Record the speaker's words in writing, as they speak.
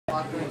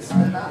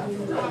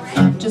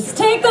Just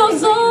take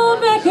those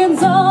old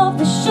records off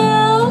the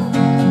shelf.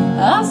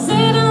 I sit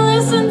and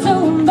listen to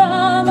them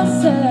by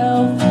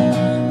myself.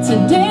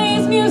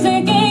 Today's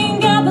music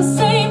ain't got the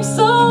same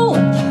soul.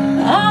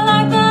 I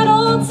like that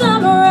old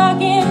time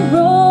rock and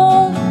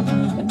roll.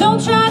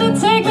 Don't try to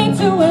take me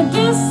to a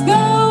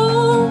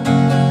disco.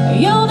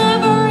 You'll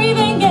never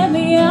even get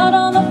me out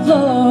on the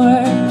floor.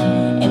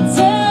 In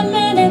 10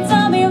 minutes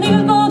I'll be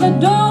leaving for the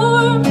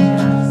door.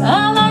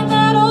 I like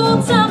that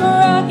old time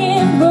rock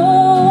and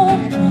roll.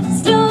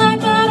 Still like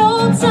that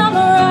old time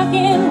rock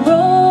and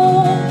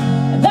roll.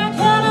 That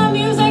kind of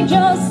music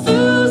just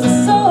soothes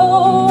the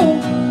soul.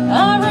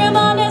 I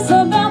reminisce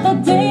about the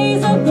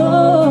days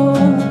ago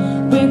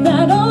with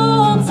that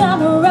old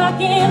time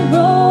rock and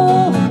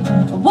roll.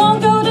 I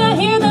won't go to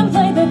hear them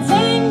play the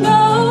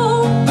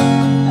tango.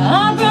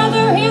 I'd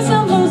rather hear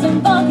some blues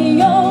and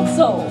funky old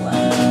soul.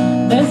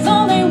 There's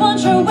only one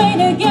true way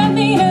to get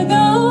me to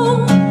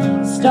go.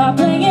 Start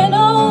playing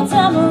old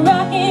time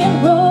rock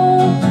and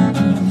roll.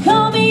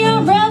 Call me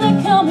a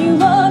relic, call me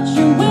what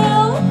you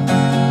will.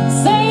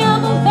 Say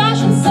I'm old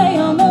fashioned, say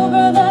I'm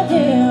over the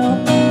hill.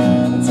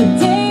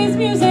 Today's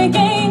music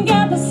ain't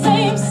got the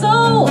same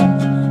soul.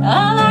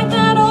 I like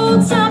that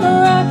old time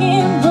rock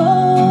and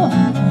roll.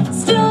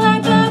 Still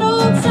like that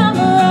old time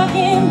rock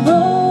and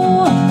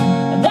roll.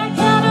 That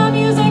kind of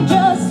music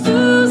just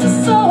soothes the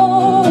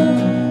soul.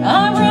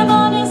 I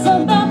reminisce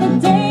about the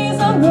days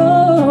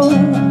ago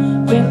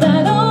with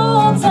that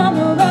old time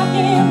rock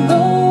and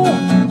roll.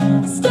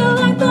 Still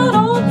like that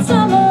old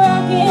time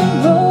rock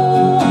and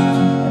roll.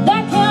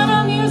 That kind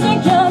of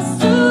music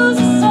just soothes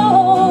the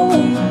soul.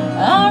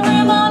 I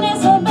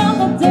reminisce about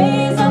the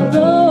days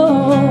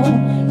ago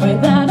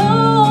with that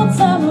old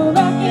time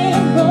rock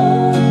and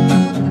roll.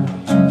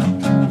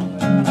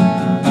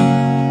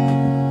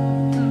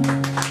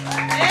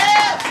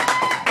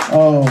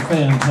 Oh,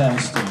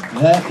 fantastic.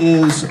 That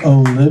is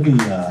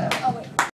Olivia.